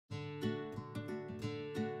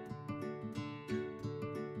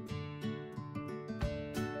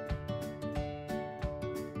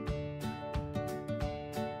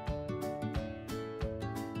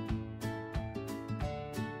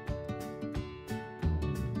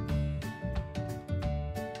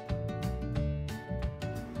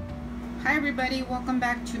Hi everybody, welcome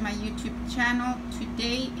back to my YouTube channel.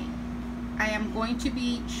 Today I am going to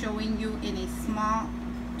be showing you in a small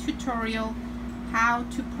tutorial how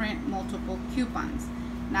to print multiple coupons.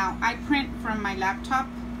 Now I print from my laptop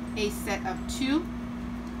a set of 2.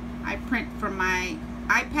 I print from my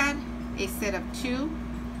iPad a set of 2,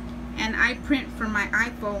 and I print from my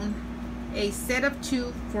iPhone a set of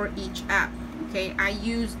 2 for each app. Okay, I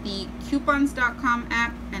use the Qpons.com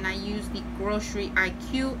app, and I use the Grocery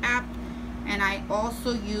IQ app, and I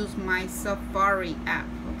also use my Safari app.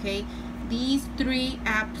 Okay, these 3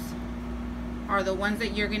 apps are the ones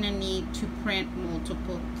that you're going to need to print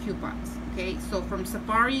multiple coupons. Okay, so from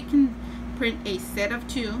Safari you can print a set of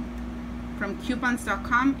 2, from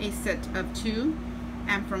Qpons.com a set of 2,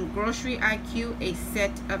 and from Grocery IQ a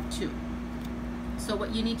set of 2. So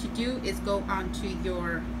what you need to do is go onto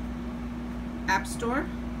your App Store.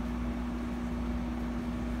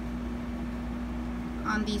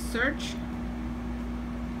 On the search,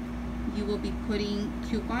 you will be putting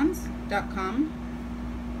Qpons.com.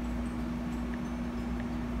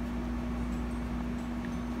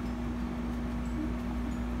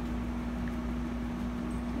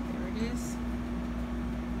 There it is.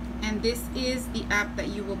 And this is the app that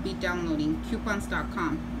you will be downloading,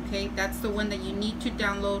 Qpons.com. Okay, that's the one that you need to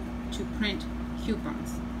download to print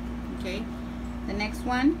coupons. Okay, the next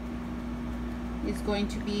one is going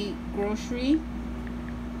to be Grocery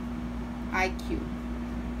IQ.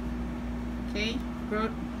 Okay,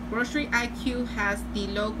 Grocery IQ has the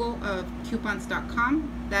logo of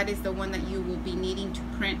Qpons.com. That is the one that you will be needing to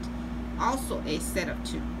print also a set of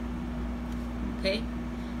 2. Okay,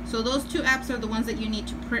 so those 2 apps are the ones that you need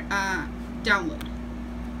to print, download.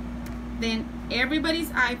 Then everybody's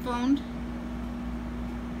iPhone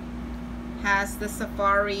has the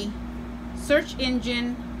Safari search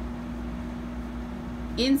engine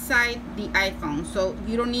inside the iPhone, so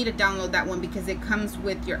you don't need to download that one because it comes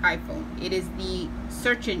with your iPhone. It is the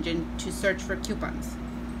search engine to search for coupons.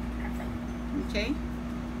 Okay,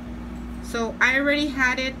 so I already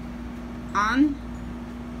had it on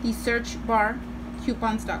the search bar,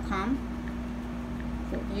 Qpons.com.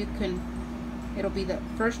 So you can, it'll be the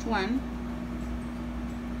first one,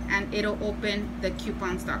 and it'll open the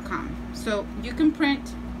Qpons.com. So you can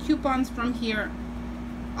print coupons from here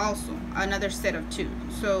also, another set of 2.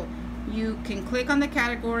 So you can click on the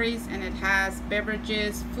categories, and it has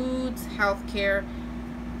beverages, foods, healthcare,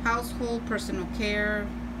 household, personal care,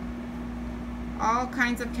 all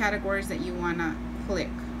kinds of categories that you want to click.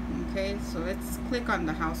 Okay, so let's click on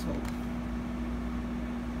the household.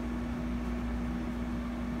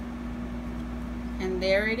 And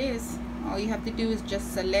there it is. All you have to do is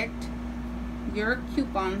just select your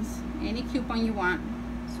coupons, any coupon you want.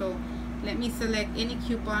 So let me select any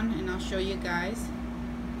coupon and I'll show you guys.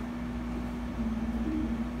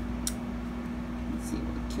 Let's see,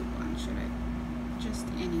 what coupon should I, just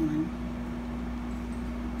anyone.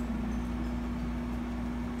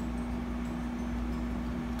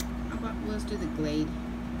 How about, let's do the Glade.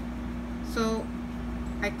 So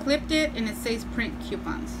I clipped it and it says print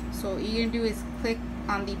coupons. So what you're gonna do is click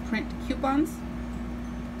on the print coupons.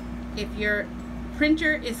 If your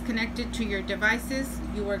printer is connected to your devices,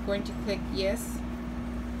 you are going to click yes.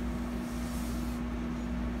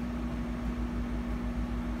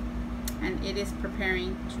 And it is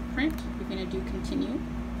preparing to print. You're going to do continue.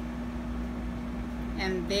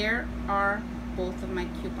 And there are both of my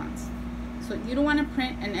coupons. So if you don't want to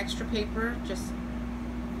print an extra paper, just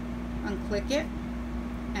unclick it.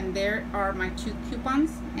 And there are my 2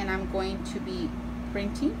 coupons, and I'm going to be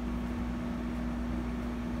printing.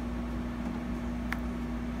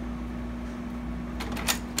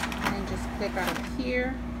 And just click out of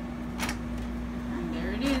here, and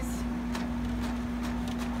there it is.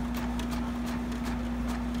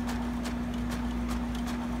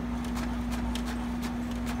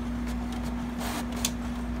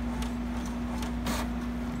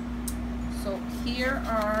 So here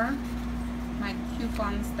are my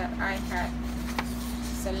coupons that I had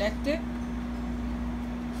selected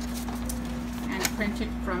and printed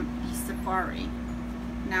from the Safari.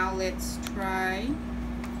 Now let's try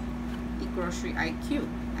the Grocery IQ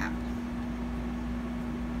app.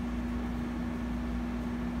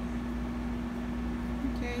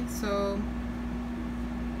 Okay, so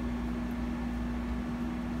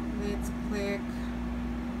let's click,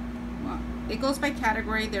 well, it goes by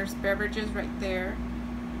category. There's beverages right there.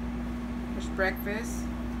 There's breakfast.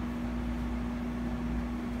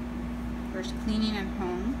 There's cleaning and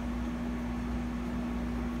home.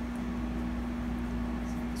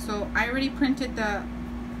 So I already printed the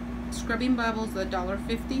scrubbing bubbles, the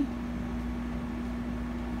 $1.50.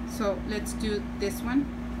 So let's do this one.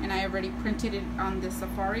 and I already printed it on the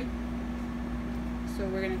Safari. So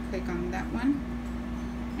we're going to click on that one,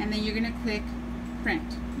 and then you're going to click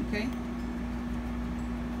print, okay?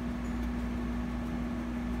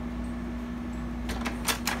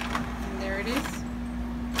 And there it is.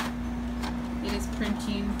 It is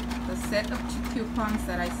printing the set of 2 coupons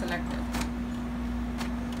that I selected.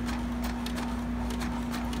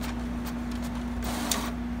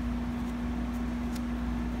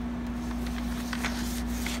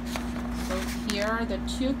 So here are the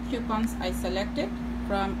 2 coupons I selected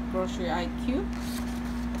from Grocery IQ.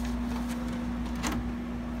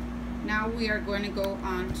 Now we are going to go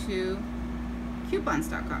on to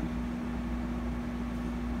Qpons.com.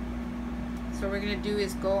 So what we're going to do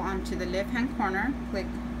is go onto the left hand corner, click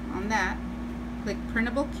on that, click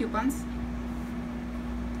printable coupons,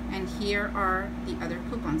 and here are the other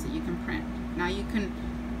coupons that you can print. Now you can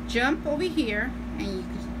jump over here and you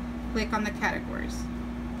can click on the categories.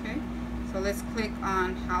 Okay, so let's click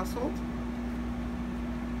on household,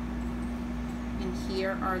 and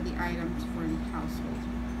here are the items for the household.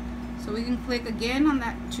 So we can click again on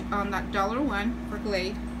that $1 for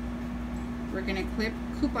Glade. We're going to click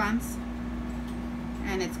coupons,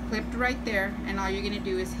 and it's clipped right there, and all you're going to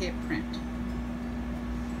do is hit print.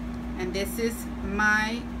 And this is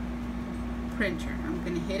my printer. I'm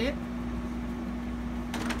going to hit it,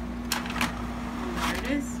 and there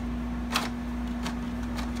it is.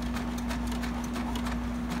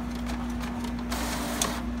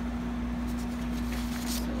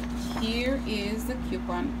 So here is the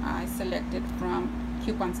coupon I selected from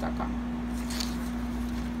Qpons.com.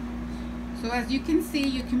 So as you can see,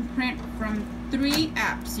 you can print from 3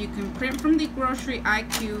 apps. You can print from the Grocery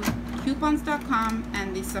IQ, Qpons.com,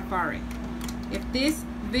 and the Safari. If this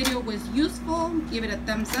video was useful, give it a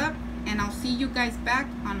thumbs up, and I'll see you guys back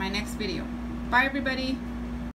on my next video. Bye everybody.